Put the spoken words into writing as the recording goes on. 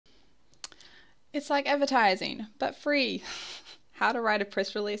It's like advertising, but free. How to write a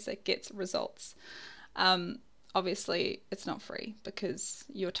press release that gets results. Um, Obviously, it's not free because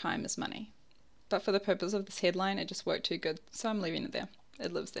your time is money. But for the purpose of this headline, it just worked too good, so I'm leaving it there.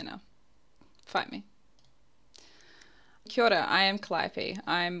 It lives there now. Fight me. Kia ora, I am Calliope.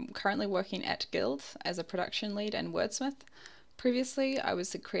 I'm currently working at Guild as a production lead and wordsmith. Previously, I was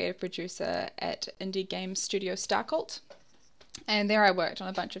the creative producer at indie game studio Starcult, and there I worked on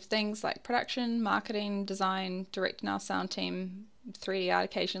a bunch of things like production, marketing, design, directing our sound team, 3D art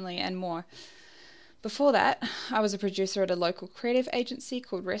occasionally, and more. Before that, I was a producer at a local creative agency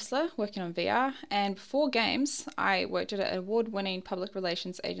called Wrestler, working on VR, and before games, I worked at an award-winning public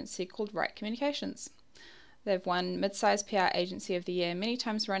relations agency called Right Communications. They've won Mid-Size PR Agency of the Year many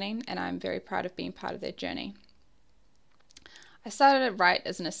times running, and I'm very proud of being part of their journey. I started at Right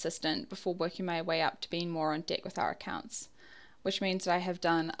as an assistant before working my way up to being more on deck with our accounts, which means that I have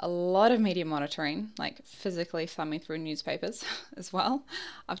done a lot of media monitoring, like physically thumbing through newspapers as well.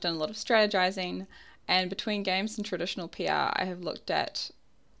 I've done a lot of strategizing, and between games and traditional PR, I have looked at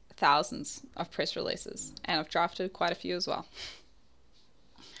thousands of press releases, and I've drafted quite a few as well.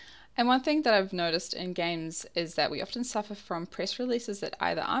 And one thing that I've noticed in games is that we often suffer from press releases that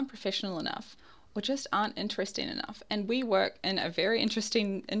either aren't professional enough or just aren't interesting enough. And we work in a very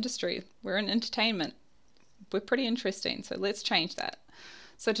interesting industry. We're in entertainment. We're pretty interesting, so let's change that.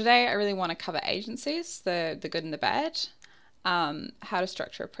 So today I really want to cover agencies, the good and the bad, how to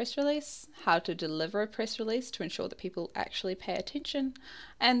structure a press release, how to deliver a press release to ensure that people actually pay attention,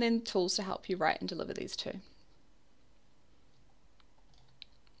 and then tools to help you write and deliver these too.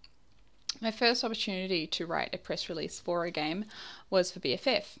 My first opportunity to write a press release for a game was for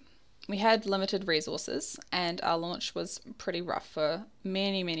BFF. We had limited resources and our launch was pretty rough for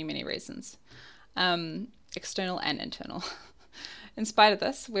many reasons, external and internal. In spite of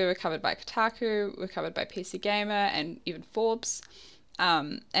this, we were covered by Kotaku, we were covered by PC Gamer and even Forbes,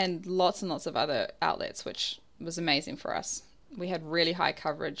 and lots of other outlets, which was amazing for us. We had really high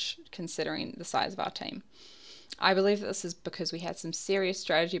coverage considering the size of our team. I believe that this is because we had some serious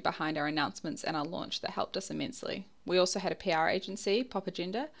strategy behind our announcements and our launch that helped us immensely. We also had a PR agency, Pop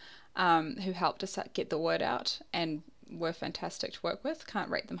Agenda, who helped us get the word out and were fantastic to work with. Can't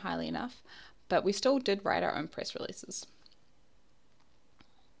rate them highly enough. But we still did write our own press releases.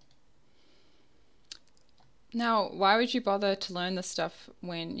 Now, why would you bother to learn this stuff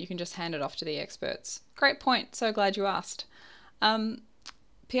when you can just hand it off to the experts? Great point. So glad you asked.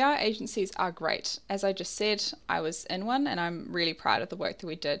 PR agencies are great. As I just said, I was in one and I'm really proud of the work that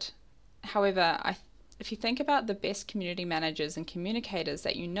we did. However, if you think about the best community managers and communicators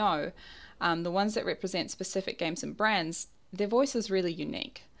that you know, the ones that represent specific games and brands, their voice is really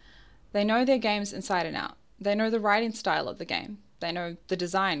unique. They know their games inside and out. They know the writing style of the game. They know the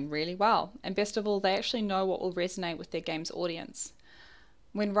design really well. And best of all, they actually know what will resonate with their game's audience.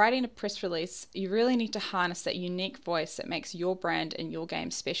 When writing a press release, you really need to harness that unique voice that makes your brand and your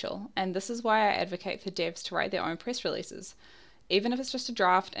game special. And this is why I advocate for devs to write their own press releases, even if it's just a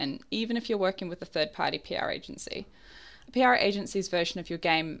draft and even if you're working with a third-party PR agency. A PR agency's version of your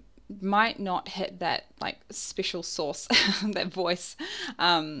game might not hit that like special sauce, that voice,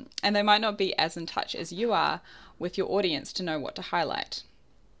 and they might not be as in touch as you are with your audience to know what to highlight.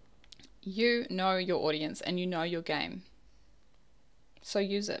 You know your audience and you know your game, so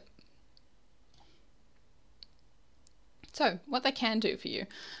use it. So, what they can do for you.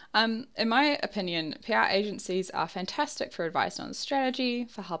 In my opinion, PR agencies are fantastic for advice on strategy,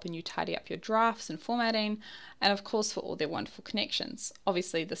 for helping you tidy up your drafts and formatting, and of course for all their wonderful connections.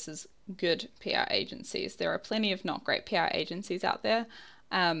 Obviously, this is good PR agencies. There are plenty of not great PR agencies out there,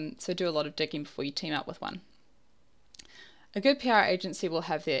 so do a lot of digging before you team up with one. A good PR agency will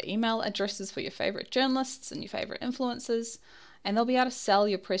have their email addresses for your favorite journalists and your favorite influencers, and they'll be able to sell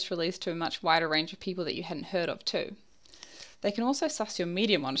your press release to a much wider range of people that you hadn't heard of too. They can also suss your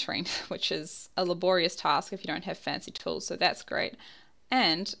media monitoring, which is a laborious task if you don't have fancy tools, so that's great.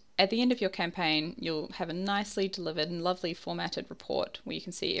 And at the end of your campaign, you'll have a nicely delivered and lovely formatted report where you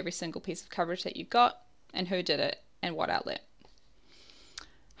can see every single piece of coverage that you got and who did it and what outlet.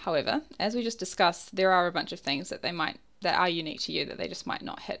 However, as we just discussed, there are a bunch of things that are unique to you that they just might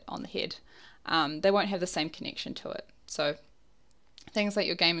not hit on the head. They won't have the same connection to it. So things like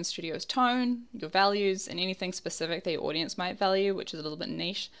your game and studio's tone, your values, and anything specific that your audience might value, which is a little bit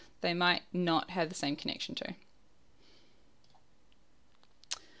niche, they might not have the same connection to.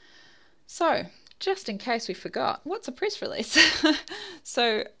 So, just in case we forgot, what's a press release?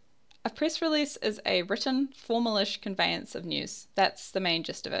 So, a press release is a written, formal-ish conveyance of news. That's the main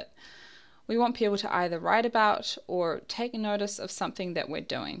gist of it. We want people to either write about or take notice of something that we're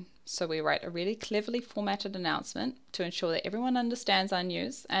doing. So we write a really cleverly formatted announcement to ensure that everyone understands our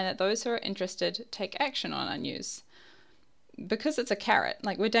news and that those who are interested take action on our news. Because it's a carrot,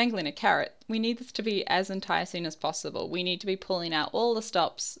 like we're dangling a carrot, we need this to be as enticing as possible. We need to be pulling out all the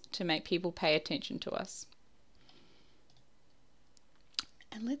stops to make people pay attention to us.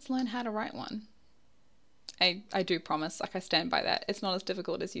 And let's learn how to write one. I do promise, like I stand by that. It's not as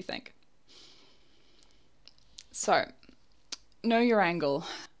difficult as you think. So, know your angle.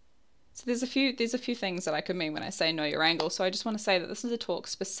 So there's a few things that I could mean when I say know your angle. So I just want to say that this is a talk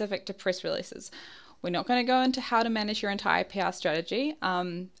specific to press releases. We're not going to go into how to manage your entire PR strategy,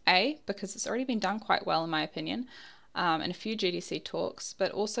 because it's already been done quite well in my opinion, in a few GDC talks,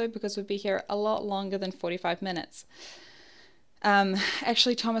 but also because we'll be here a lot longer than 45 minutes.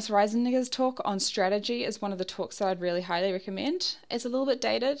 Actually, Thomas Reisenegger's talk on strategy is one of the talks that I'd really highly recommend. It's a little bit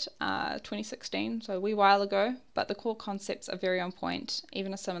dated, 2016, so a wee while ago, but the core concepts are very on point,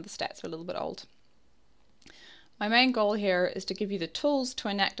 even if some of the stats are a little bit old. My main goal here is to give you the tools to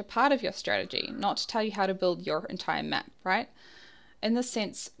enact a part of your strategy, not to tell you how to build your entire map, right? In this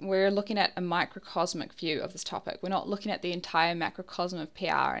sense, we're looking at a microcosmic view of this topic. We're not looking at the entire macrocosm of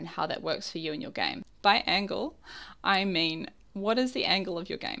PR and how that works for you and your game. By angle, I mean, what is the angle of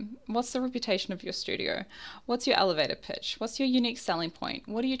your game? What's the reputation of your studio? What's your elevator pitch? What's your unique selling point?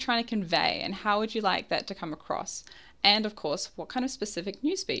 What are you trying to convey and how would you like that to come across? And of course, what kind of specific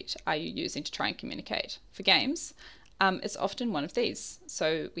news beat are you using to try and communicate? For games, it's often one of these.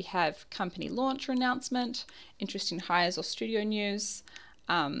 So we have company launch or announcement, interesting hires or studio news,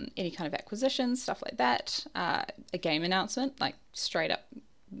 any kind of acquisitions, stuff like that, a game announcement, like straight up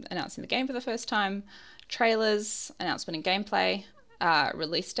announcing the game for the first time, trailers, announcement and gameplay,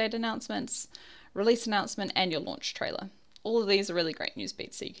 release date announcements, release announcement, and your launch trailer. All of these are really great news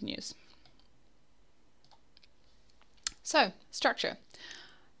beats that you can use. So, structure.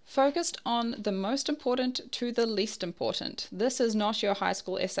 Focused on the most important to the least important. This is not your high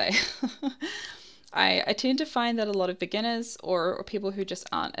school essay. I tend to find that a lot of beginners or people who just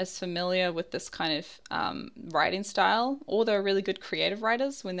aren't as familiar with this kind of writing style, or they're really good creative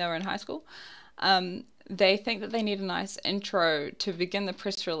writers when they were in high school, they think that they need a nice intro to begin the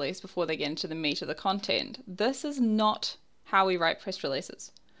press release before they get into the meat of the content. This is not how we write press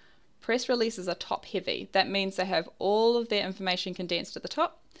releases. Press releases are top heavy. That means they have all of their information condensed at the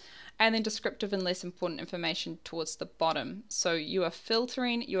top and then descriptive and less important information towards the bottom. So you are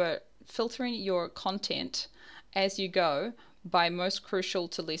filtering your content as you go by most crucial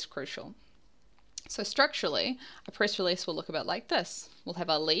to least crucial. So structurally, a press release will look a bit like this. We'll have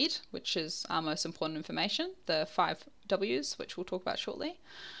our lead, which is our most important information, the 5 W's, which we'll talk about shortly.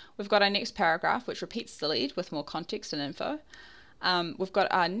 We've got our next paragraph, which repeats the lead with more context and info. We've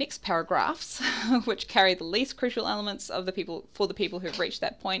got our next paragraphs, which carry the least crucial elements of the people who've reached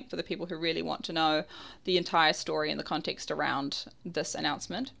that point, for the people who really want to know the entire story and the context around this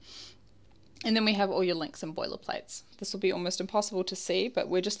announcement. And then we have all your links and boilerplates. This will be almost impossible to see, but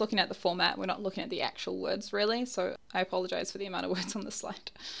we're just looking at the format. We're not looking at the actual words really, so I apologize for the amount of words on this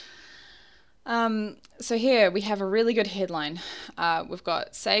slide. So here we have a really good headline. We've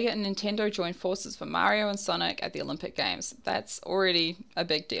got Sega and Nintendo join forces for Mario and Sonic at the Olympic Games. That's already a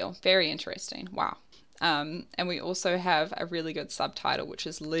big deal. Very interesting. Wow. And we also have a really good subtitle, which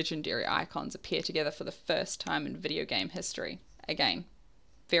is Legendary Icons appear together for the first time in video game history. Again,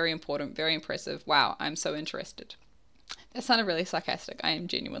 very important, very impressive. Wow, I'm so interested. That sounded really sarcastic. I am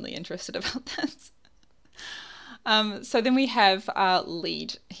genuinely interested about this. So then we have our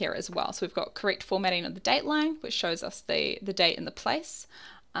lead here as well. So we've got correct formatting of the date line, which shows us the date and the place.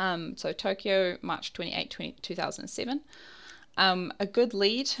 So Tokyo, March 28, 2007. A good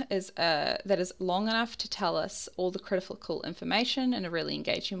lead is that is long enough to tell us all the critical information in a really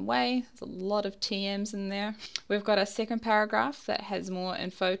engaging way. There's a lot of TMs in there. We've got a second paragraph that has more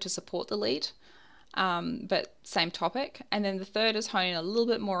info to support the lead, but same topic. And then the third is honing a little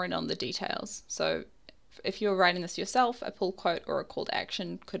bit more in on the details. So if you're writing this yourself, a pull quote or a call to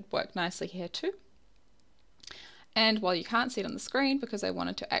action could work nicely here too. And while you can't see it on the screen, because I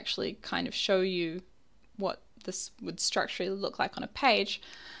wanted to actually kind of show you what this would structurally look like on a page,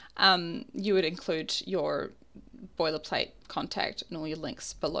 you would include your boilerplate contact and all your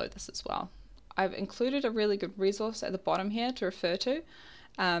links below this as well. I've included a really good resource at the bottom here to refer to.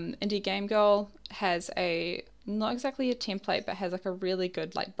 Indie Game Girl has not exactly a template, but has like a really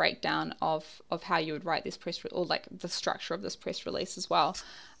good like breakdown of how you would write this or like the structure of this press release as well.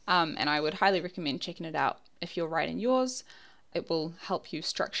 And I would highly recommend checking it out if you're writing yours. It will help you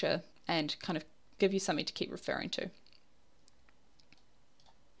structure and kind of give you something to keep referring to.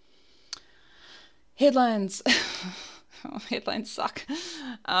 Headlines. Headlines suck.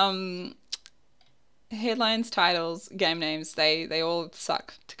 Headlines, titles, game names, they all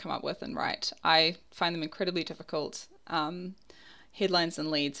suck to come up with and write. I find them incredibly difficult. Headlines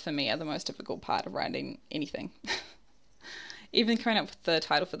and leads for me are the most difficult part of writing anything. Even coming up with the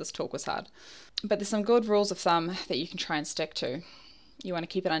title for this talk was hard. But there's some good rules of thumb that you can try and stick to. You want to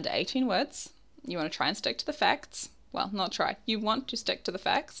keep it under 18 words. You want to try and stick to the facts. Well, not try. You want to stick to the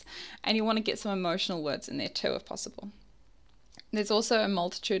facts. And you want to get some emotional words in there too, if possible. There's also a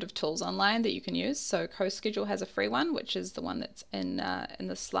multitude of tools online that you can use. So CoSchedule has a free one, which is the one that's in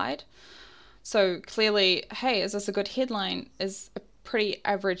this slide. So clearly, hey, is this a good headline? Is a pretty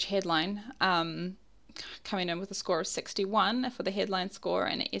average headline coming in with a score of 61 for the headline score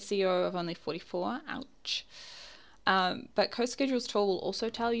and an SEO of only 44. Ouch. But CoSchedule's tool will also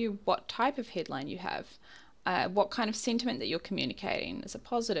tell you what type of headline you have, what kind of sentiment that you're communicating. Is it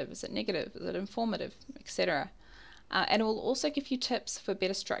positive? Is it negative? Is it informative? Etc. And it will also give you tips for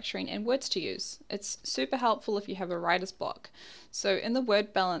better structuring and words to use. It's super helpful if you have a writer's block. So in the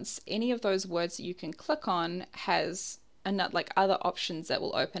word balance, any of those words that you can click on has like other options that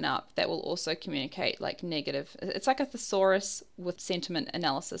will open up that will also communicate like negative. It's like a thesaurus with sentiment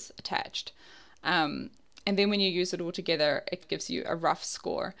analysis attached. And then when you use it all together, it gives you a rough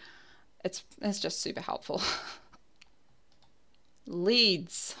score. It's just super helpful.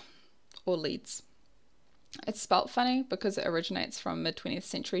 Leads or leads. It's spelt funny because it originates from mid-20th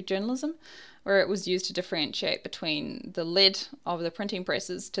century journalism, where it was used to differentiate between the lead of the printing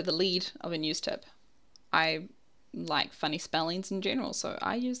presses to the lead of a news tip. I like funny spellings in general, so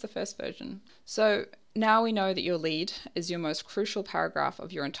I use the first version. So now we know that your lead is your most crucial paragraph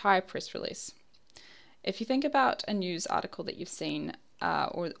of your entire press release. If you think about a news article that you've seen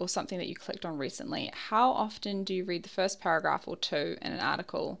or something that you clicked on recently, how often do you read the first paragraph or two in an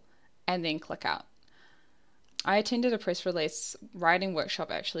article and then click out? I attended a press release writing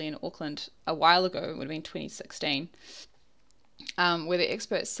workshop actually in Auckland a while ago, it would have been 2016, where the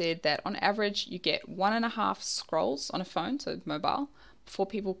expert said that on average you get 1.5 scrolls on a phone, so mobile, before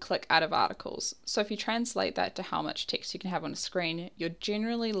people click out of articles. So if you translate that to how much text you can have on a screen, you're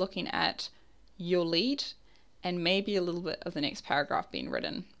generally looking at your lead and maybe a little bit of the next paragraph being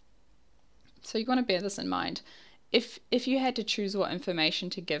written. So you want to bear this in mind. If you had to choose what information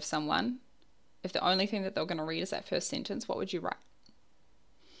to give someone, if the only thing that they're going to read is that first sentence, what would you write?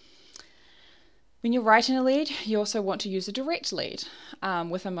 When you're writing a lead, you also want to use a direct lead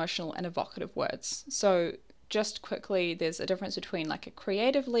with emotional and evocative words. So just quickly, there's a difference between like a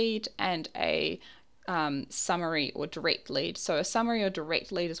creative lead and a summary or direct lead. So a summary or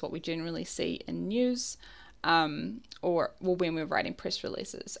direct lead is what we generally see in news or when we're writing press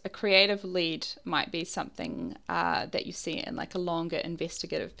releases. A creative lead might be something that you see in like a longer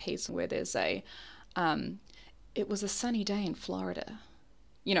investigative piece where there's it was a sunny day in Florida.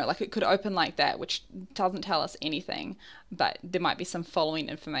 You know, like it could open like that, which doesn't tell us anything, but there might be some following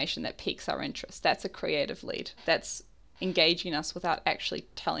information that piques our interest. That's a creative lead. That's engaging us without actually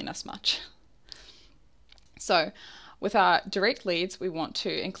telling us much. So with our direct leads, we want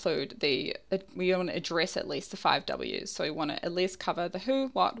to include we want to address at least the 5 W's. So we want to at least cover the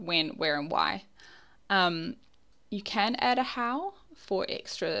who, what, when, where, and why. You can add a how for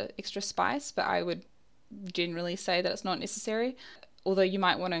extra spice, but I would generally say that it's not necessary. Although you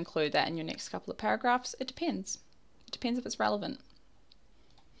might want to include that in your next couple of paragraphs. It depends. It depends if it's relevant.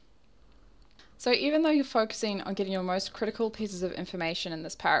 So even though you're focusing on getting your most critical pieces of information in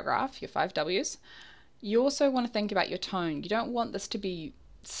this paragraph, your 5 W's, you also want to think about your tone. You don't want this to be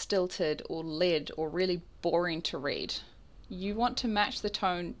stilted or lead or really boring to read. You want to match the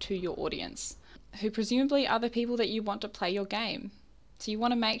tone to your audience, who presumably are the people that you want to play your game. So you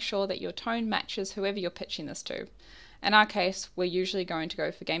want to make sure that your tone matches whoever you're pitching this to. In our case, we're usually going to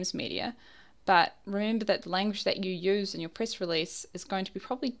go for games media, but remember that the language that you use in your press release is going to be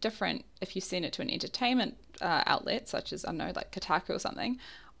probably different if you send it to an entertainment outlet, such as, I don't know, like Kotaku or something,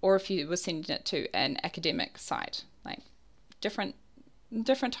 or if you were sending it to an academic site. Like different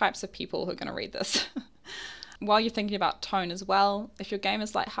types of people who are going to read this. While you're thinking about tone as well, if your game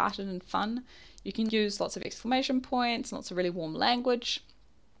is lighthearted and fun, you can use lots of exclamation points, lots of really warm language.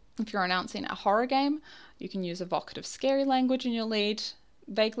 If you're announcing a horror game, you can use evocative, scary language in your lead.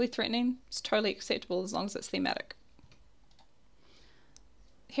 Vaguely threatening, it's totally acceptable as long as it's thematic.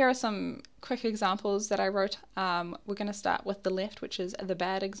 Here are some quick examples that I wrote. We're going to start with the left, which is the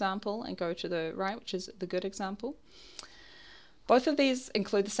bad example, and go to the right, which is the good example. Both of these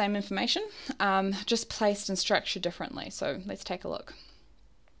include the same information, just placed and structured differently. So let's take a look.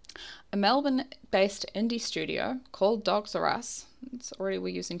 A Melbourne-based indie studio called Dogs R Us, we're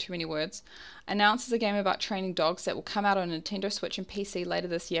using too many words, announces a game about training dogs that will come out on Nintendo Switch and PC later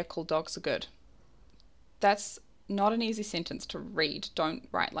this year called Dogs Are Good. That's not an easy sentence to read. Don't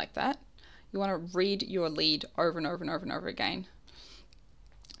write like that. You want to read your lead over and over and over and over again.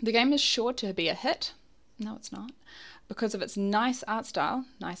 The game is sure to be a hit. No, it's not. Because of its nice art style,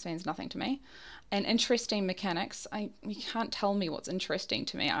 nice means nothing to me, and interesting mechanics. You can't tell me what's interesting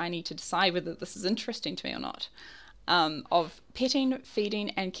to me. I need to decide whether this is interesting to me or not. Of petting,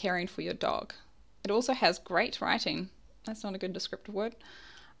 feeding, and caring for your dog. It also has great writing. That's not a good descriptive word.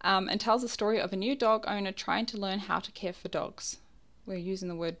 And tells the story of a new dog owner trying to learn how to care for dogs. We're using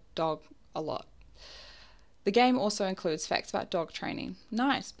the word dog a lot. The game also includes facts about dog training.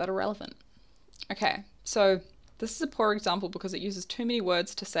 Nice, but irrelevant. Okay, so this is a poor example because it uses too many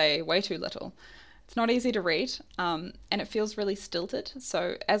words to say way too little. It's not easy to read, and it feels really stilted.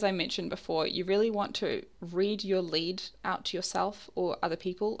 So as I mentioned before, you really want to read your lead out to yourself or other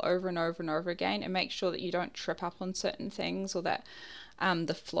people over and over and over again, and make sure that you don't trip up on certain things, or that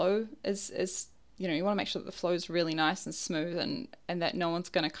the flow is you want to make sure that the flow is really nice and smooth, and that no one's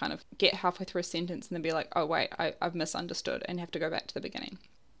going to kind of get halfway through a sentence and then be like, oh wait, I've misunderstood, and have to go back to the beginning.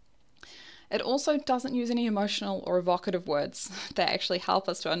 It also doesn't use any emotional or evocative words that actually help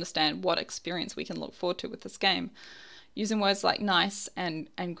us to understand what experience we can look forward to with this game. Using words like nice and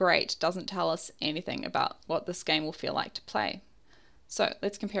great doesn't tell us anything about what this game will feel like to play. So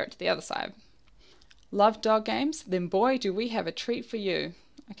let's compare it to the other side. Love dog games? Then boy, do we have a treat for you.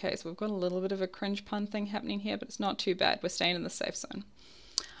 Okay, so we've got a little bit of a cringe pun thing happening here, but it's not too bad. We're staying in the safe zone.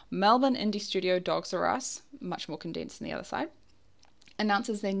 Melbourne indie studio Dogs R Us, much more condensed than the other side,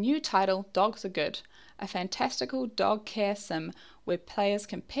 announces their new title, Dogs Are Good, a fantastical dog care sim where players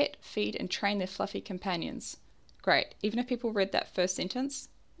can pet, feed, and train their fluffy companions. Great. Even if people read that first sentence,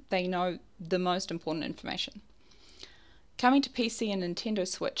 they know the most important information. Coming to PC and Nintendo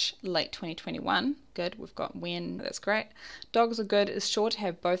Switch late 2021. Good, we've got when, that's great. Dogs Are Good is sure to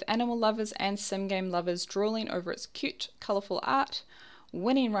have both animal lovers and sim game lovers drooling over its cute, colourful art,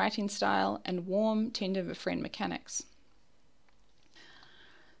 winning writing style, and warm, tender befriend mechanics.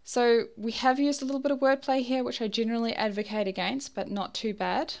 So we have used a little bit of wordplay here, which I generally advocate against, but not too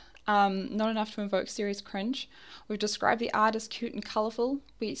bad. Not enough to invoke serious cringe. We've described the art as cute and colourful.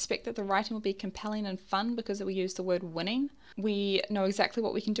 We expect that the writing will be compelling and fun because we use the word winning. We know exactly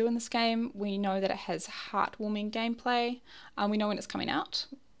what we can do in this game. We know that it has heartwarming gameplay. We know when it's coming out,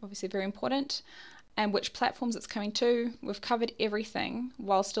 obviously very important, and which platforms it's coming to. We've covered everything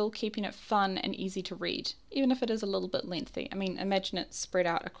while still keeping it fun and easy to read, even if it is a little bit lengthy. I mean, imagine it spread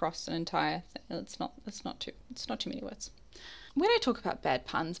out across an entire thing. It's not too many words. When I talk about bad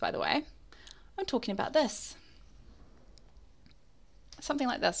puns, by the way, I'm talking about this. Something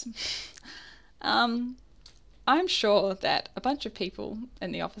like this. I'm sure that a bunch of people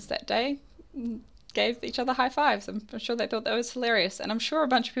in the office that day gave each other high fives. I'm sure they thought that was hilarious. And I'm sure a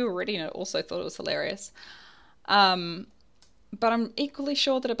bunch of people reading it also thought it was hilarious. But I'm equally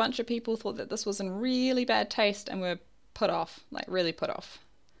sure that a bunch of people thought that this was in really bad taste and were put off, like really put off.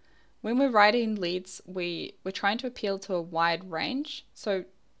 When we're writing leads, we're trying to appeal to a wide range. So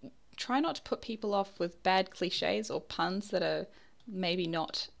try not to put people off with bad cliches or puns that are maybe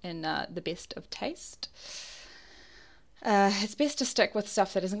not in the best of taste. It's best to stick with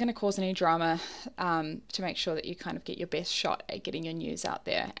stuff that isn't going to cause any drama, to make sure that you kind of get your best shot at getting your news out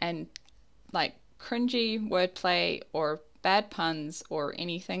there. And like cringy wordplay or bad puns or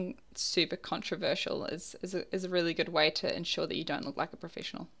anything super controversial is a really good way to ensure that you don't look like a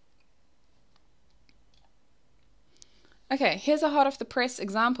professional. Okay, here's a hot off the press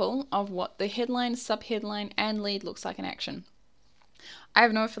example of what the headline, subheadline, and lead looks like in action. I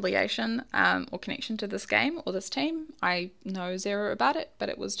have no affiliation or connection to this game or this team. I know zero about it, but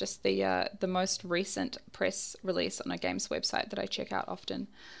it was just the most recent press release on a game's website that I check out often.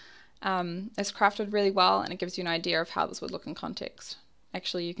 It's crafted really well, and it gives you an idea of how this would look in context.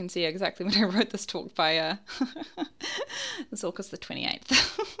 Actually, you can see exactly when I wrote this talk by it's August the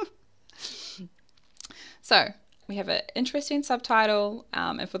 28th. So we have an interesting subtitle,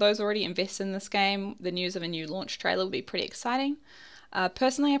 and for those already invested in this game, the news of a new launch trailer will be pretty exciting.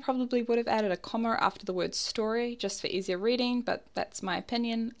 Personally, I probably would have added a comma after the word story just for easier reading, but that's my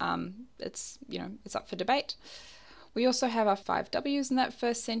opinion. It's up for debate. We also have our 5 W's in that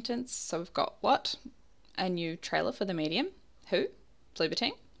first sentence. So we've got what? A new trailer for the medium. Who? Bloober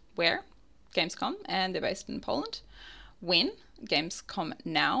Team. Where? Gamescom, and they're based in Poland. When? Gamescom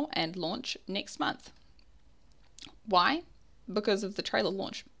now and launch next month. Why? Because of the trailer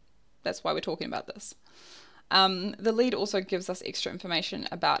launch. That's why we're talking about this. The lead also gives us extra information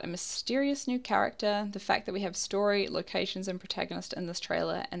about a mysterious new character, the fact that we have story, locations, and protagonist in this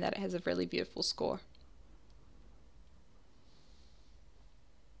trailer, and that it has a really beautiful score.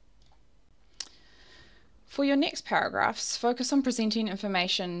 For your next paragraphs, focus on presenting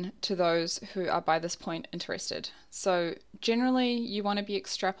information to those who are by this point interested. So generally, you want to be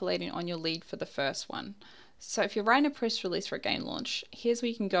extrapolating on your lead for the first one. So if you're writing a press release for a game launch, here's where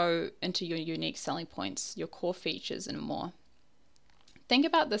you can go into your unique selling points, your core features, and more. Think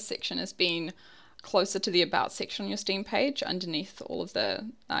about this section as being closer to the About section on your Steam page underneath all of the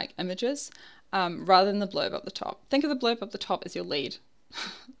images, rather than the blurb up the top. Think of the blurb up the top as your lead.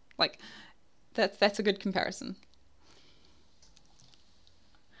 That's a good comparison.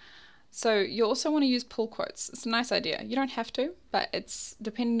 So you also want to use pull quotes. It's a nice idea. You don't have to, but it's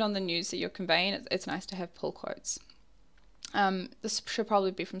dependent on the news that you're conveying. It's nice to have pull quotes. This should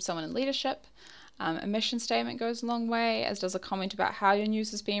probably be from someone in leadership. A mission statement goes a long way, as does a comment about how your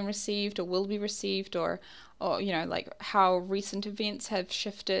news is being received or will be received, or like how recent events have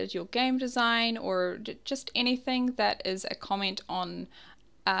shifted your game design, or just anything that is a comment on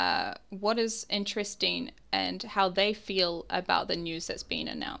what is interesting and how they feel about the news that's been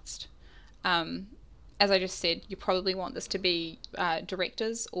announced. As I just said, you probably want this to be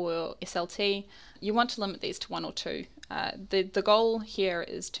directors or SLT. You want to limit these to 1 or 2. The goal here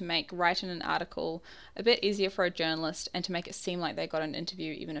is to make writing an article a bit easier for a journalist and to make it seem like they got an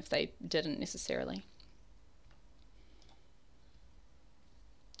interview even if they didn't necessarily.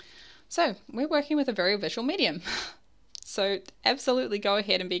 So we're working with a very visual medium. So absolutely go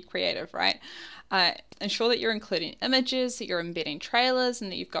ahead and be creative, right? Ensure that you're including images, that you're embedding trailers,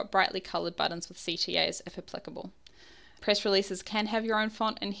 and that you've got brightly colored buttons with CTAs if applicable. Press releases can have your own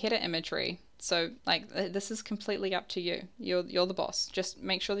font and header imagery. So this is completely up to you. You're the boss. Just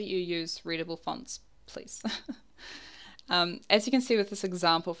make sure that you use readable fonts, please. As you can see with this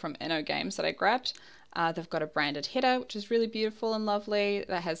example from InnoGames that I grabbed, they've got a branded header, which is really beautiful and lovely,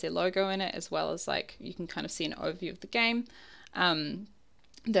 that has their logo in it, as well as you can kind of see an overview of the game.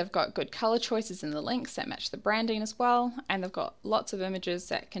 They've got good color choices in the links that match the branding as well, and they've got lots of images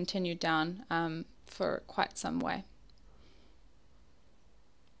that continue down for quite some way.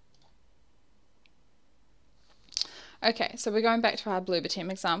 Okay, so we're going back to our Bloober Team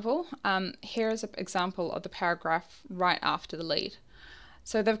example. Here is an example of the paragraph right after the lead.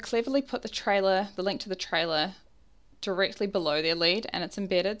 So they've cleverly put the link to the trailer directly below their lead, and it's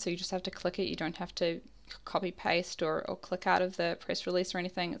embedded, so you just have to click it. You don't have to copy paste or click out of the press release or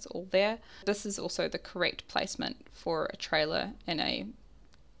anything. It's all there. This is also the correct placement for a trailer in a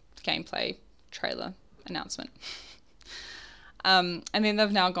gameplay trailer announcement. And then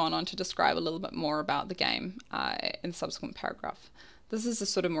they've now gone on to describe a little bit more about the game in the subsequent paragraph. This is the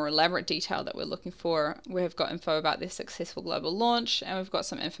sort of more elaborate detail that we're looking for. We've got info about their successful global launch, and we've got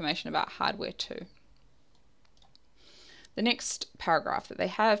some information about hardware too. The next paragraph that they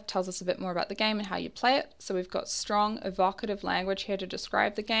have tells us a bit more about the game and how you play it. So we've got strong, evocative language here to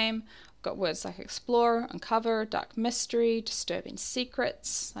describe the game. We've got words like explore, uncover, dark mystery, disturbing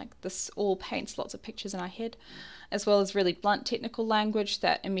secrets. This all paints lots of pictures in our head, as well as really blunt technical language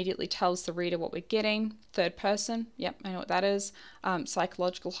that immediately tells the reader what we're getting. Third person, yep, I know what that is.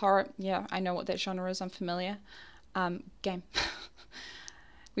 Psychological horror, yeah, I know what that genre is, I'm familiar. Game.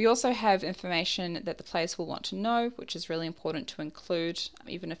 We also have information that the players will want to know, which is really important to include,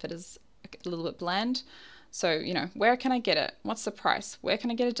 even if it is a little bit bland. So, where can I get it? What's the price? Where can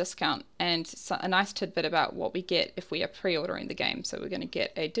I get a discount? And a nice tidbit about what we get if we are pre-ordering the game. So we're going to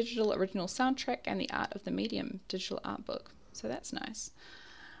get a digital original soundtrack and the Art of the Medium digital art book. So that's nice.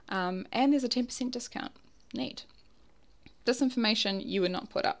 And there's a 10% discount. Neat. This information you would not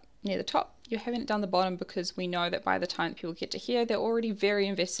put up near the top. You're having it down the bottom because we know that by the time people get to here, they're already very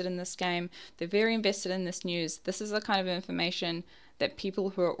invested in this game. They're very invested in this news. This is the kind of information that people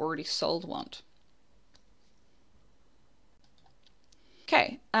who are already sold want.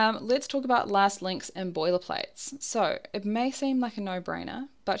 Okay, let's talk about last links and boilerplates. So it may seem like a no-brainer,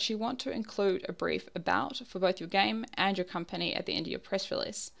 but you want to include a brief about for both your game and your company at the end of your press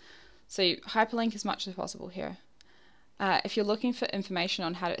release. So you hyperlink as much as possible here. If you're looking for information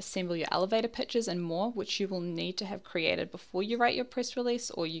on how to assemble your elevator pitches and more, which you will need to have created before you write your press release,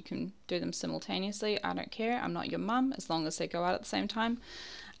 or you can do them simultaneously, I don't care, I'm not your mum, as long as they go out at the same time.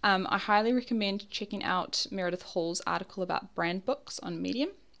 I highly recommend checking out Meredith Hall's article about brand books on Medium.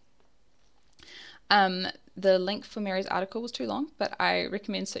 The link for Mary's article was too long, but I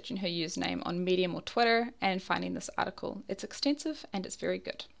recommend searching her username on Medium or Twitter and finding this article. It's extensive and it's very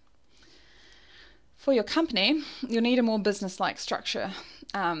good. For your company, you'll need a more business-like structure.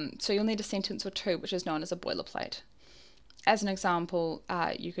 So you'll need a sentence or two, which is known as a boilerplate. As an example,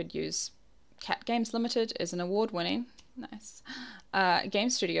 you could use Cat Games Limited is an award-winning, game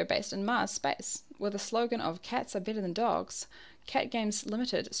studio based in Mars space. With a slogan of "Cats are better than dogs," Cat Games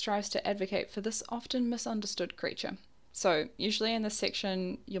Limited strives to advocate for this often misunderstood creature. So usually in this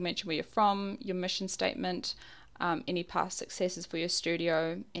section, you'll mention where you're from, your mission statement, any past successes for your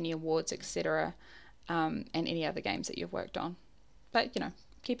studio, any awards, etc., and any other games that you've worked on. But,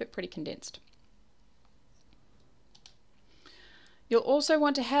 keep it pretty condensed. You'll also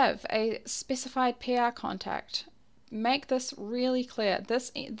want to have a specified PR contact. Make this really clear.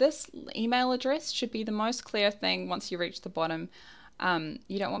 This email address should be the most clear thing once you reach the bottom.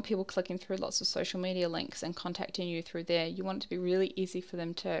 You don't want people clicking through lots of social media links and contacting you through there. You want it to be really easy for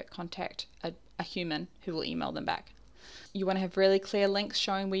them to contact a human who will email them back. You want to have really clear links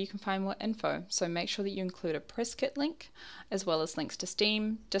showing where you can find more info. So make sure that you include a press kit link, as well as links to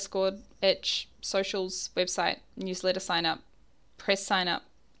Steam, Discord, itch, socials, website, newsletter sign up, press sign up,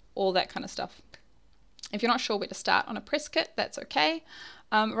 all that kind of stuff. If you're not sure where to start on a press kit, that's okay.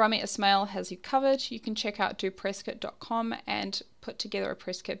 Rami Ismail has you covered. You can check out dopresskit.com and put together a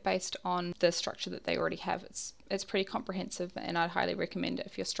press kit based on the structure that they already have. It's pretty comprehensive, and I'd highly recommend it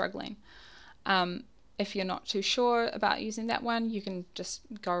if you're struggling. If you're not too sure about using that one, you can just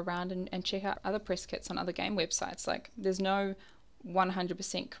go around and check out other press kits on other game websites. There's no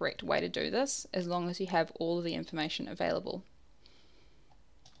 100% correct way to do this, as long as you have all of the information available.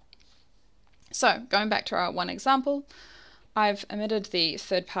 So going back to our one example, I've omitted the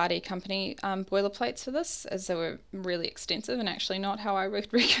third-party company boilerplates for this, as they were really extensive and actually not how I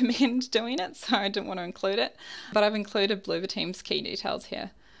would recommend doing it, so I didn't want to include it. But I've included Bloober Team's key details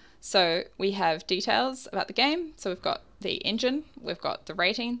here. So we have details about the game. So we've got the engine, we've got the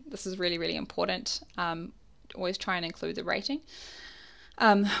rating. This is really, really important. Always try and include the rating.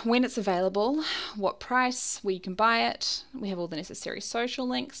 When it's available, what price, where you can buy it. We have all the necessary social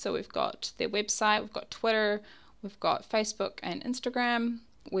links. So we've got their website, we've got Twitter, we've got Facebook and Instagram.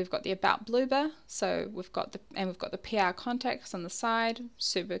 We've got the About Bloober, so we've got the PR contacts on the side,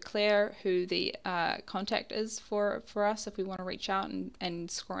 super clear who the contact is for us if we want to reach out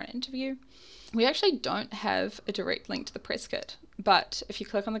and score an interview. We actually don't have a direct link to the press kit, but if you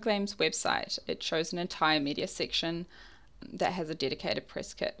click on the game's website, it shows an entire media section that has a dedicated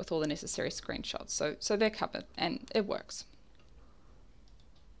press kit with all the necessary screenshots. So they're covered, and it works.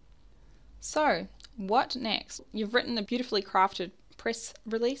 So what next? You've written a beautifully crafted press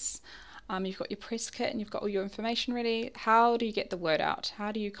release, you've got your press kit and you've got all your information ready. How do you get the word out?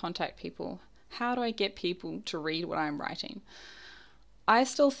 How do you contact people? How do I get people to read what I'm writing? I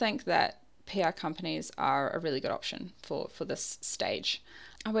still think that PR companies are a really good option for this stage.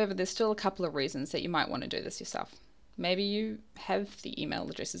 However, there's still a couple of reasons that you might want to do this yourself. Maybe you have the email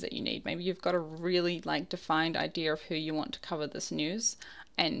addresses that you need. Maybe you've got a really defined idea of who you want to cover this news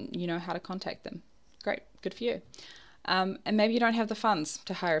and you know how to contact them. Great, good for you. And maybe you don't have the funds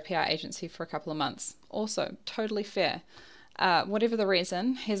to hire a PR agency for a couple of months. Also, totally fair. Whatever the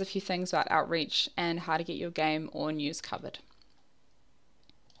reason, here's a few things about outreach and how to get your game or news covered.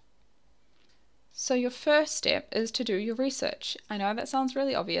 So your first step is to do your research. I know that sounds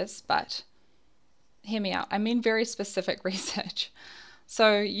really obvious, but hear me out. I mean very specific research.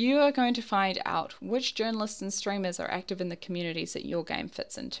 So you are going to find out which journalists and streamers are active in the communities that your game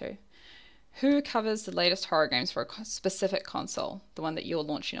fits into. Who covers the latest horror games for a specific console, the one that you're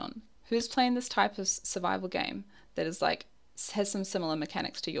launching on? Who's playing this type of survival game that is has some similar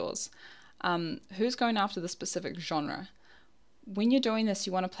mechanics to yours? Who's going after the specific genre? When you're doing this,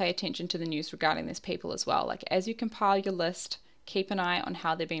 you want to pay attention to the news regarding these people as well. As you compile your list, keep an eye on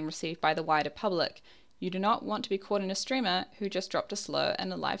how they're being received by the wider public. You do not want to be caught in a streamer who just dropped a slur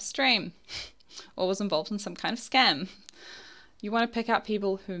in a live stream or was involved in some kind of scam. You want to pick out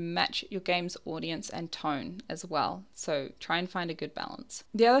people who match your game's audience and tone as well, so try and find a good balance.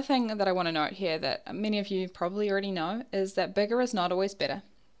 The other thing that I want to note here that many of you probably already know is that bigger is not always better.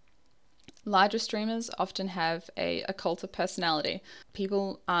 Larger streamers often have a cult of personality.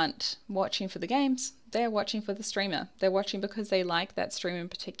 People aren't watching for the games, they're watching for the streamer. They're watching because they like that streamer in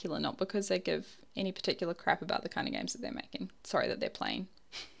particular, not because they give any particular crap about the kind of games that they're playing.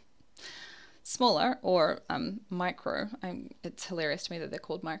 Smaller or micro, it's hilarious to me that they're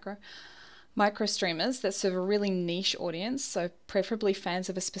called micro streamers that serve a really niche audience, so preferably fans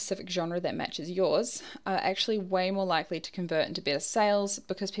of a specific genre that matches yours, are actually way more likely to convert into better sales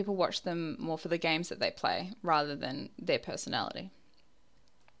because people watch them more for the games that they play rather than their personality.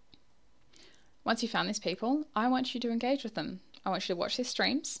 Once you've found these people, I want you to engage with them. I want you to watch their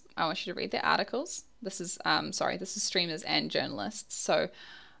streams, I want you to read their articles, This is streamers and journalists. So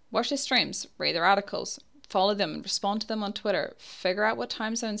watch their streams, read their articles, follow them, respond to them on Twitter, figure out what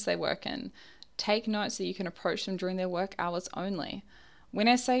time zones they work in, take notes so you can approach them during their work hours only. When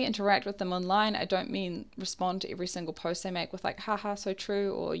I say interact with them online, I don't mean respond to every single post they make with like, haha, so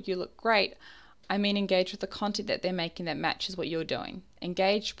true, or you look great. I mean engage with the content that they're making that matches what you're doing.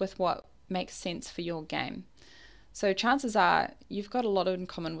 Engage with what makes sense for your game. So chances are you've got a lot in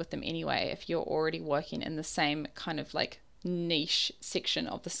common with them anyway if you're already working in the same kind of like niche section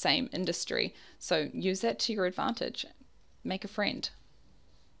of the same industry. So use that to your advantage. Make a friend.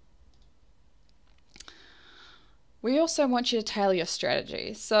 We also want you to tailor your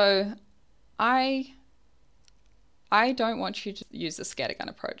strategy. So I don't want you to use the scattergun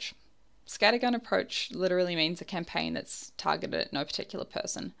approach. Scattergun approach literally means a campaign that's targeted at no particular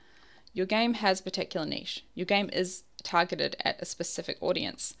person. Your game has a particular niche. Your game is targeted at a specific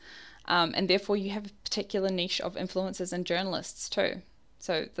audience. And therefore you have a particular niche of influencers and journalists too.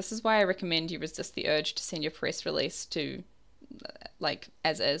 So this is why I recommend you resist the urge to send your press release to, like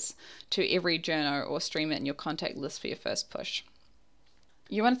as is, to every journo or streamer in your contact list for your first push.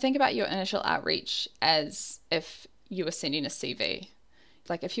 You want to think about your initial outreach as if you were sending a CV.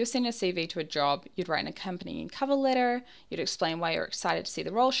 Like if you were sending a CV to a job, you'd write an accompanying cover letter, you'd explain why you're excited to see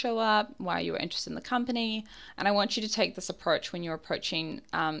the role show up, why you were interested in the company, and I want you to take this approach when you're approaching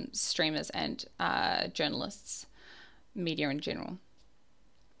streamers and journalists, media in general.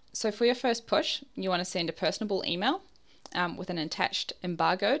 So for your first push, you want to send a personable email with an attached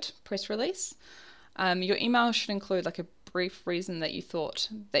embargoed press release. Your email should include like a brief reason that you thought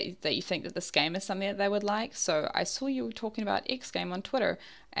that you think that this game is something that they would like. So I saw you talking about X game on Twitter,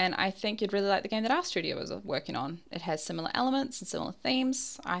 and I think you'd really like the game that our studio was working on. It has similar elements and similar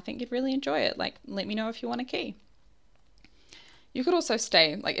themes. I think you'd really enjoy it. Like, let me know if you want a key. You could also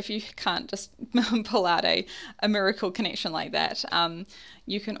stay, like if you can't just pull out a miracle connection like that,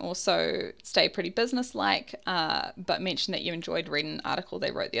 you can also stay pretty business-like, but mention that you enjoyed reading an article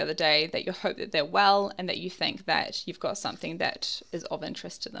they wrote the other day, that you hope that they're well, and that you think that you've got something that is of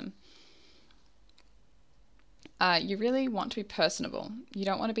interest to them. You really want to be personable. You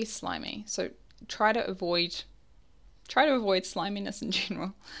don't want to be slimy. So try to avoid sliminess in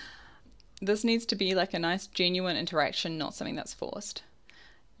general. This needs to be like a nice, genuine interaction, not something that's forced.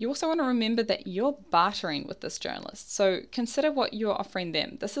 You also want to remember that you're bartering with this journalist. So consider what you're offering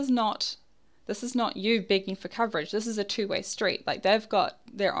them. This is not you begging for coverage. This is a two-way street. Like they've got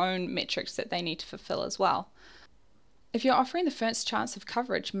their own metrics that they need to fulfill as well. If you're offering the first chance of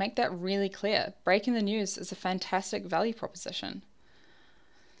coverage, make that really clear. Breaking the news is a fantastic value proposition.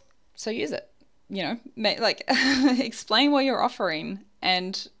 So use it. Explain what you're offering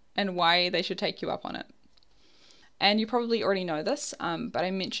and why they should take you up on it. And you probably already know this, but I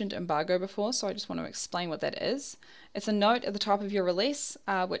mentioned embargo before, so I just want to explain what that is. It's a note at the top of your release,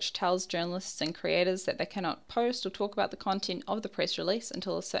 which tells journalists and creators that they cannot post or talk about the content of the press release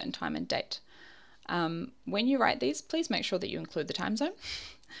until a certain time and date. When you write these, please make sure that you include the time zone.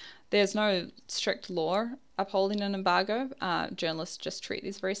 There's no strict law upholding an embargo. Journalists just treat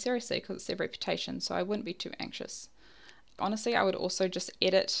these very seriously because it's their reputation, so I wouldn't be too anxious. Honestly, I would also just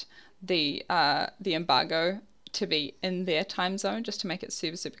edit the embargo to be in their time zone just to make it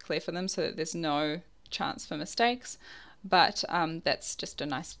super, super clear for them so that there's no chance for mistakes. But that's just a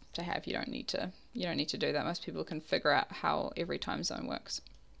nice to have. You don't need to do that. Most people can figure out how every time zone works.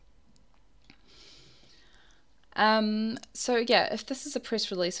 So yeah, if this is a press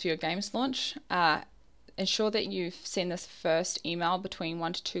release for your games launch, ensure that you send this first email between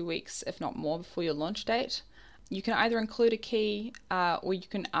 1 to 2 weeks, if not more, before your launch date. You can either include a key or you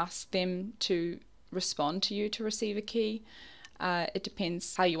can ask them to respond to you to receive a key. It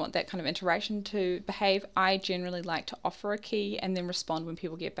depends how you want that kind of interaction to behave. I generally like to offer a key and then respond when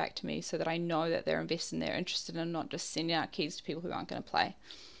people get back to me so that I know that they're invested and they're interested and not just sending out keys to people who aren't going to play.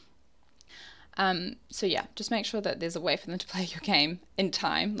 So yeah, just make sure that there's a way for them to play your game in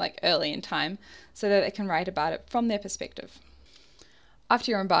time, like early in time, so that they can write about it from their perspective. After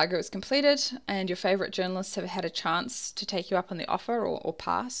your embargo is completed and your favorite journalists have had a chance to take you up on the offer or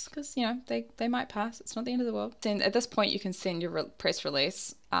pass, because they might pass, it's not the end of the world. Then at this point you can send your press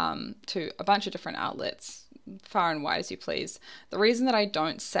release to a bunch of different outlets, far and wide as you please. The reason that I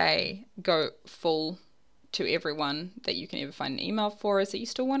don't say go full to everyone that you can ever find an email for is that you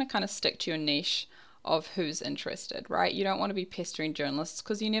still want to kind of stick to your niche of who's interested, right? You don't want to be pestering journalists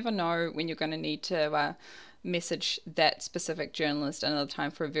because you never know when you're going to need to message that specific journalist another time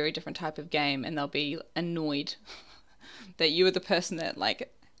for a very different type of game, and they'll be annoyed that you were the person that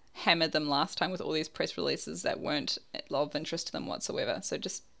hammered them last time with all these press releases that weren't of interest to them whatsoever. So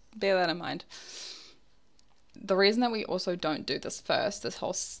just bear that in mind. the reason that we also don't do this first, this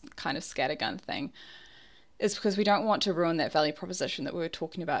whole kind of scattergun thing, is because we don't want to ruin that value proposition that we were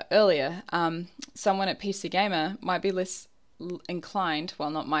talking about earlier. Someone at PC Gamer might be less inclined,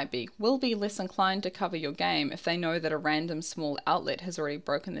 well, not might be, will be less inclined to cover your game if they know that a random small outlet has already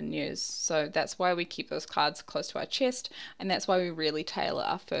broken the news. So that's why we keep those cards close to our chest, and that's why we really tailor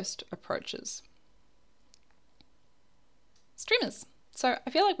our first approaches. Streamers. So I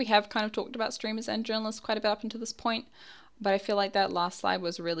feel like we have kind of talked about streamers and journalists quite a bit up until this point, but I feel like that last slide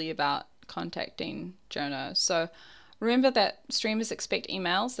was really about contacting journos. So remember that streamers expect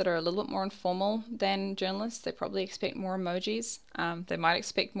emails that are a little bit more informal than journalists. They probably expect more emojis. They might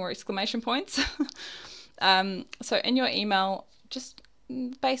expect more exclamation points. So in your email, just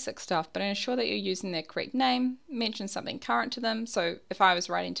basic stuff, but ensure that you're using their correct name. Mention something current to them. So if I was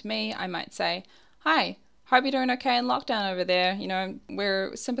writing to me, I might say, "Hi, hope you're doing okay in lockdown over there. You know,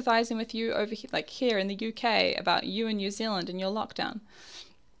 we're sympathizing with you over here, like here in the UK, about you in New Zealand and your lockdown."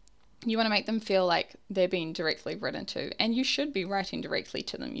 You want to make them feel like they're being directly written to, and you should be writing directly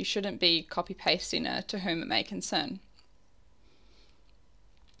to them. You shouldn't be copy-pasting a "to whom it may concern."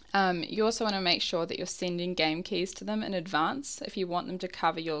 You also want to make sure that you're sending game keys to them in advance if you want them to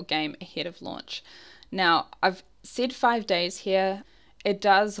cover your game ahead of launch. Now, I've said 5 days here. It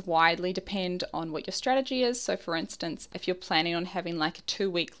does widely depend on what your strategy is. So for instance, if you're planning on having like a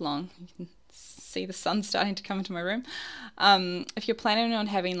 2-week long, you can see the sun starting to come into my room. If you're planning on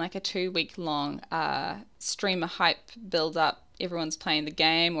having like a 2-week long streamer hype build up, everyone's playing the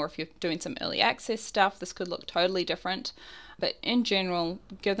game, or if you're doing some early access stuff, this could look totally different. But in general,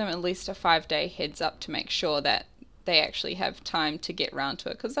 give them at least a 5-day heads up to make sure that they actually have time to get around to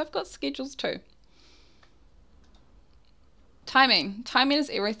it, because they've got schedules too. Timing is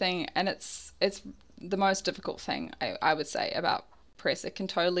everything, and it's the most difficult thing I would say about press. It can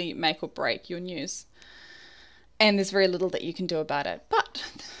totally make or break your news, and there's very little that you can do about it, but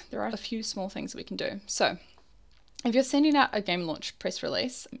there are a few small things we can do. So if you're sending out a game launch press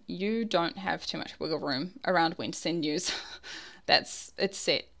release, you don't have too much wiggle room around when to send news. It's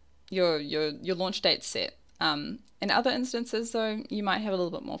set. Your launch date's set. In other instances though, you might have a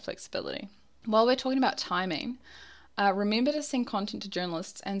little bit more flexibility. While we're talking about timing, remember to send content to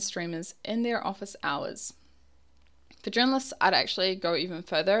journalists and streamers in their office hours. For journalists, I'd actually go even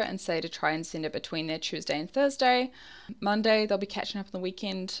further and say to try and send it between their Tuesday and Thursday. Monday, they'll be catching up on the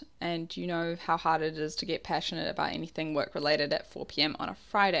weekend, and you know how hard it is to get passionate about anything work-related at 4 p.m. on a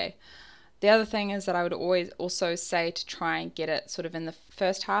Friday. The other thing is that I would always also say to try and get it sort of in the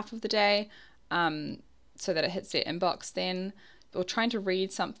first half of the day, so that it hits their inbox then. Or trying to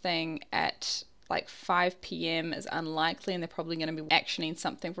read something at like 5 p.m. is unlikely, and they're probably going to be actioning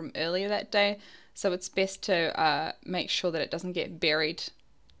something from earlier that day. So it's best to make sure that it doesn't get buried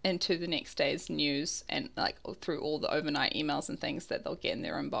into the next day's news and like through all the overnight emails and things that they'll get in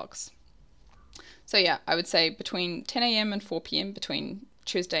their inbox. So yeah, I would say between 10 a.m. and 4 p.m. between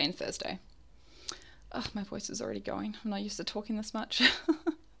Tuesday and Thursday. Oh, my voice is already going. I'm not used to talking this much.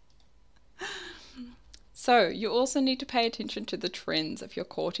 So you also need to pay attention to the trends if you're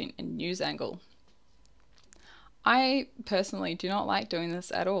caught in a news angle. I personally do not like doing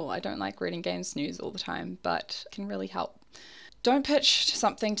this at all. I don't like reading games news all the time, but it can really help. Don't pitch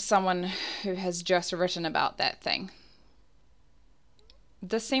something to someone who has just written about that thing.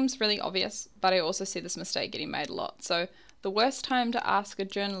 This seems really obvious, but I also see this mistake getting made a lot. So the worst time to ask a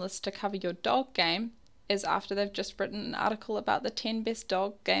journalist to cover your dog game is after they've just written an article about the 10 best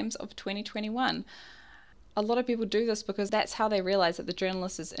dog games of 2021. A lot of people do this because that's how they realize that the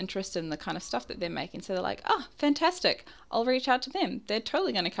journalist is interested in the kind of stuff that they're making. So they're like, "Oh, fantastic. I'll reach out to them. They're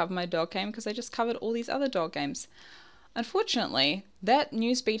totally going to cover my dog game because they just covered all these other dog games." Unfortunately, that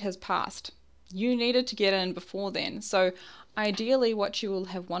news beat has passed. You needed to get in before then. So ideally what you will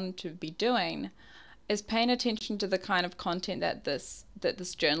have wanted to be doing is paying attention to the kind of content that this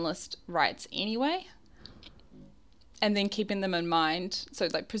journalist writes anyway, and then keeping them in mind. So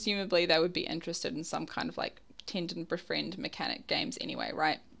like presumably they would be interested in some kind of like tend and befriend mechanic games anyway,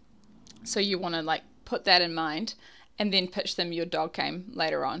 right? So you want to like put that in mind and then pitch them your dog game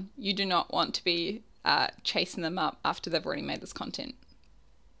later on. You do not want to be chasing them up after they've already made this content.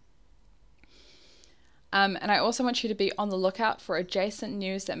 And I also want you to be on the lookout for adjacent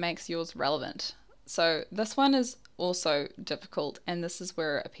news that makes yours relevant. So this one is also difficult, and this is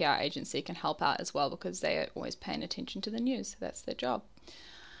where a PR agency can help out as well, because they are always paying attention to the news. That's their job.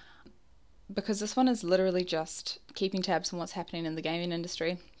 Because this one is literally just keeping tabs on what's happening in the gaming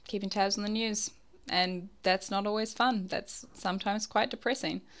industry, keeping tabs on the news, and that's not always fun. That's sometimes quite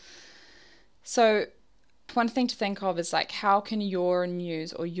depressing. So one thing to think of is like, how can your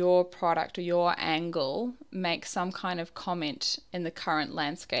news or your product or your angle make some kind of comment in the current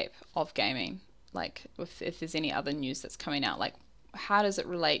landscape of gaming? Like if there's any other news that's coming out, like how does it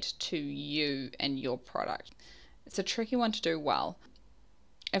relate to you and your product? It's a tricky one to do well.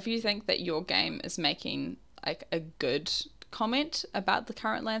 If you think that your game is making like a good comment about the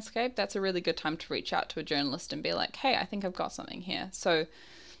current landscape, that's a really good time to reach out to a journalist and be like, hey, I think I've got something here. So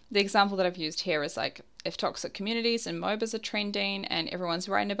the example that I've used here is like, if toxic communities and MOBAs are trending and everyone's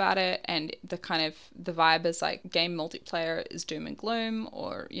writing about it, and the vibe is like game multiplayer is doom and gloom,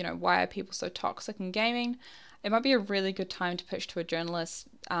 or, you know, why are people so toxic in gaming? It might be a really good time to pitch to a journalist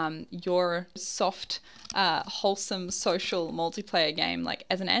your soft, wholesome social multiplayer game, like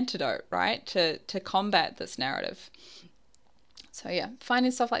as an antidote, right, to combat this narrative. So yeah,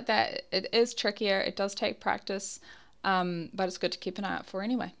 finding stuff like that, it is trickier. It does take practice, but it's good to keep an eye out for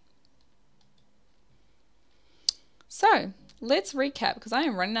anyway. So let's recap, because I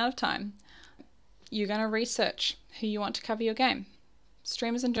am running out of time. You're going to research who you want to cover your game.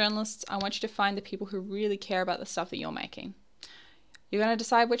 Streamers and journalists, I want you to find the people who really care about the stuff that you're making. You're going to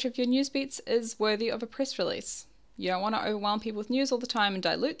decide which of your news beats is worthy of a press release. You don't want to overwhelm people with news all the time and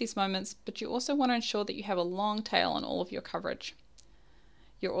dilute these moments, but you also want to ensure that you have a long tail on all of your coverage.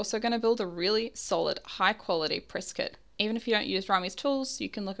 You're also going to build a really solid, high-quality press kit. Even if you don't use Rami's tools, you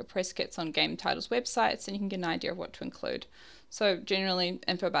can look at press kits on game titles websites and you can get an idea of what to include. So generally,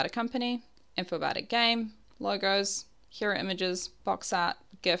 info about a company, info about a game, logos, hero images, box art,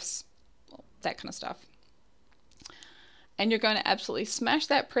 GIFs, that kind of stuff. And you're going to absolutely smash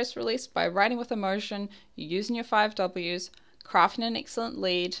that press release by writing with emotion, using your 5 Ws, crafting an excellent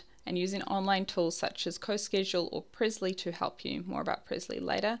lead, and using online tools such as CoSchedule or Presley to help you. More about Presley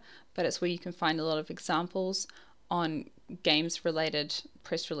later, but it's where you can find a lot of examples on games related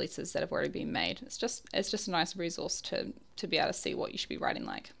press releases that have already been made. It's just a nice resource to be able to see what you should be writing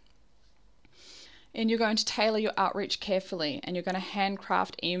like. And you're going to tailor your outreach carefully, and you're going to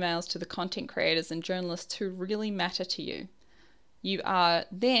handcraft emails to the content creators and journalists who really matter to you. You are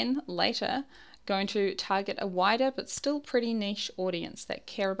then later going to target a wider but still pretty niche audience that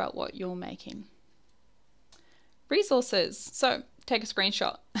care about what you're making. Resources. So take a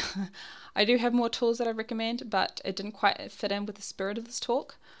screenshot. I do have more tools that I recommend, but it didn't quite fit in with the spirit of this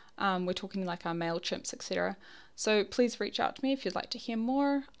talk. We're talking like our MailChimps, etc. So please reach out to me if you'd like to hear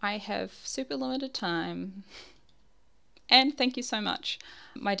more. I have super limited time. And thank you so much.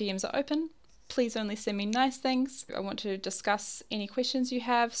 My DMs are open. Please only send me nice things. I want to discuss any questions you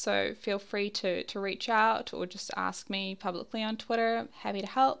have, so feel free to reach out or just ask me publicly on Twitter. I'm happy to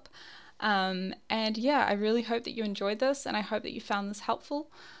help. And yeah, I really hope that you enjoyed this, and I hope that you found this helpful.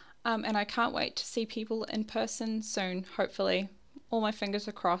 And I can't wait to see people in person soon, hopefully. All my fingers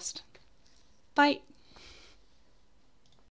are crossed. Bye.